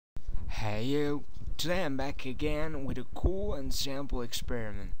Hey yo, today I'm back again with a cool and sample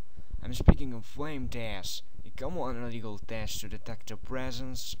experiment. I'm speaking of flame tests, a common analytical test to detect the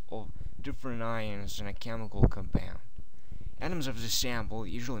presence of different ions in a chemical compound. Atoms of the sample,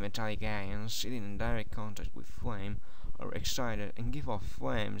 usually metallic ions, sitting in direct contact with flame, are excited and give off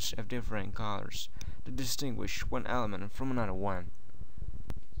flames of different colors that distinguish one element from another one.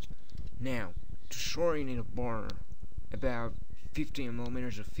 Now, to store you need a burner, about 15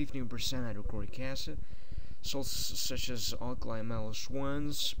 milliliters of 15% hydrochloric acid, salts such as alkali metals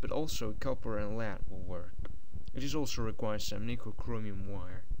ones, but also copper and lead will work. It is also requires some nickel-chromium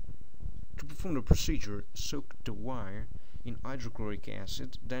wire. To perform the procedure, soak the wire in hydrochloric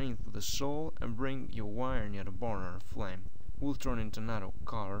acid, then into the salt, and bring your wire near the burner flame. It will turn into another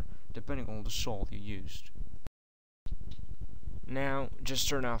color depending on the salt you used. Now, just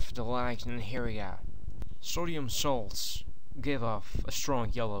turn off the light and here we go. Sodium salts give off a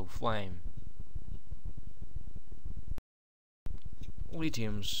strong yellow flame.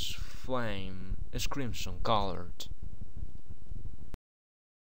 Lithium's flame is crimson colored.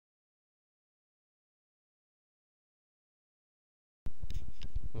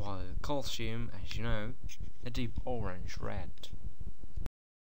 While calcium, as you know, a deep orange red.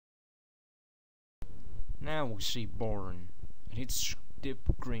 Now we see boron and its deep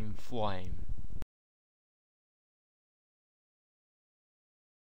green flame.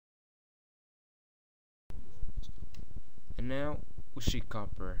 And now we see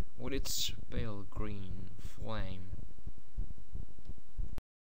copper with its pale green flame.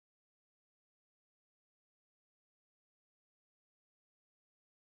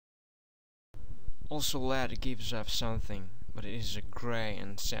 Also lead gives off something, but it is a grey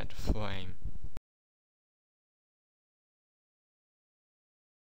and sad flame.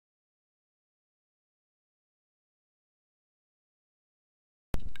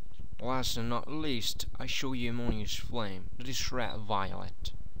 Last and not least, I show you ammonia's flame, that is red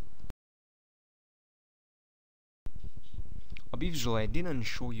violet. Obviously I didn't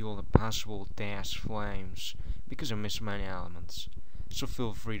show you all the possible test flames, because I missed many elements, so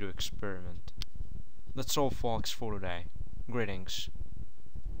feel free to experiment. That's all folks for today. Greetings.